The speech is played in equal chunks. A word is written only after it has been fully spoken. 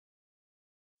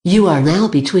You are now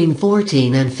between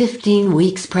 14 and 15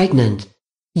 weeks pregnant.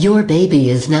 Your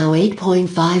baby is now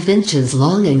 8.5 inches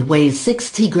long and weighs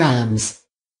 60 grams.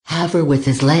 Hover with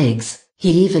his legs,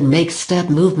 he even makes step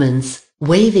movements,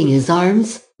 waving his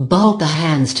arms, ball the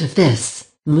hands to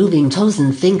fists, moving toes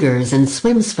and fingers, and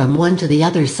swims from one to the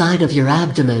other side of your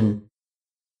abdomen.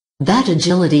 That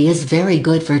agility is very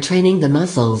good for training the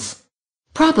muscles.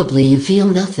 Probably you feel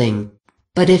nothing.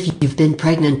 But if you've been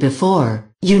pregnant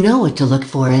before, you know what to look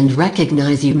for and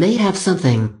recognize you may have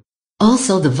something.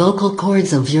 Also, the vocal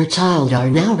cords of your child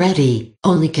are now ready,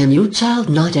 only can your child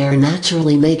not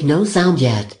naturally make no sound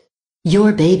yet.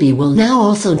 Your baby will now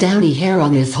also downy hair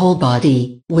on his whole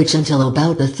body, which until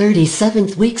about the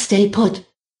 37th week stay put.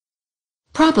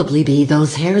 Probably be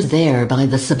those hairs there by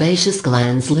the sebaceous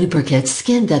glands lubricate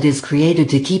skin that is created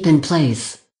to keep in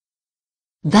place.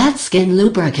 That skin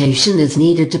lubrication is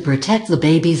needed to protect the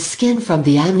baby's skin from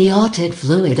the amniotic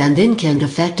fluid and can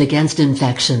defect against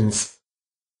infections.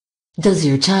 Does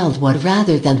your child what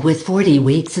rather than with 40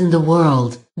 weeks in the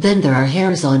world, then there are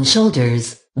hairs on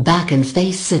shoulders, back and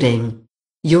face sitting.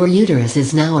 Your uterus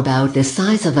is now about the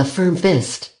size of a firm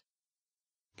fist.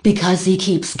 Because he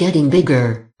keeps getting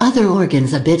bigger, other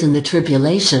organs a bit in the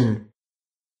tribulation.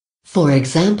 For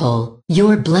example,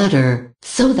 your bladder,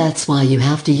 so that's why you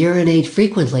have to urinate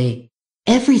frequently.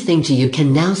 Everything to you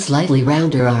can now slightly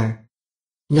rounder are.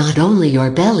 Not only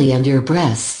your belly and your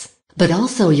breasts, but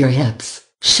also your hips,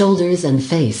 shoulders and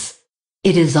face.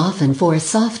 It is often for a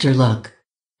softer look.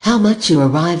 How much you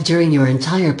arrive during your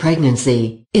entire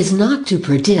pregnancy is not to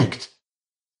predict.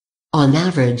 On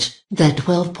average, that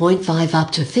 12.5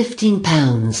 up to 15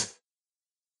 pounds.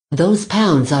 Those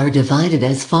pounds are divided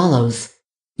as follows.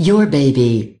 Your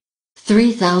baby,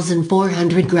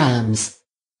 3,400 grams.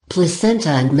 Placenta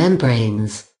and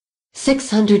membranes,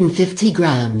 650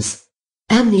 grams.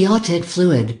 Amniotic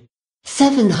fluid,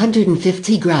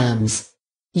 750 grams.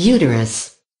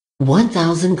 Uterus,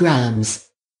 1,000 grams.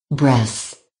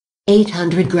 Breasts,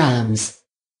 800 grams.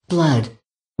 Blood,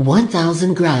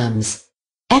 1,000 grams.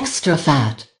 Extra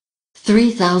fat,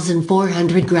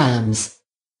 3,400 grams.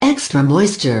 Extra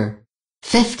moisture,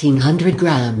 1,500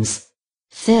 grams.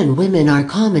 Thin women are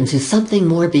common to something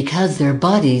more because their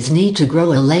bodies need to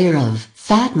grow a layer of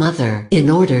fat matter in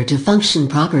order to function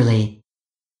properly.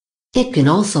 It can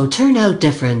also turn out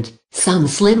different. Some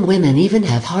slim women even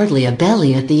have hardly a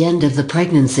belly at the end of the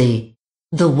pregnancy.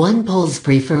 The one pulls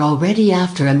prefer already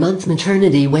after a month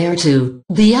maternity wear to,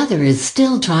 the other is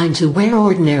still trying to wear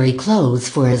ordinary clothes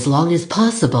for as long as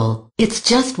possible. It's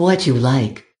just what you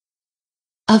like.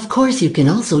 Of course, you can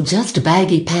also just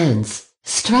baggy pants,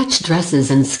 stretch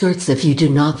dresses and skirts if you do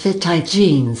not fit tight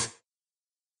jeans.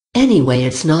 Anyway,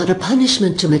 it's not a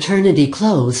punishment to maternity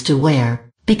clothes to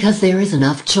wear, because there is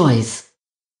enough choice.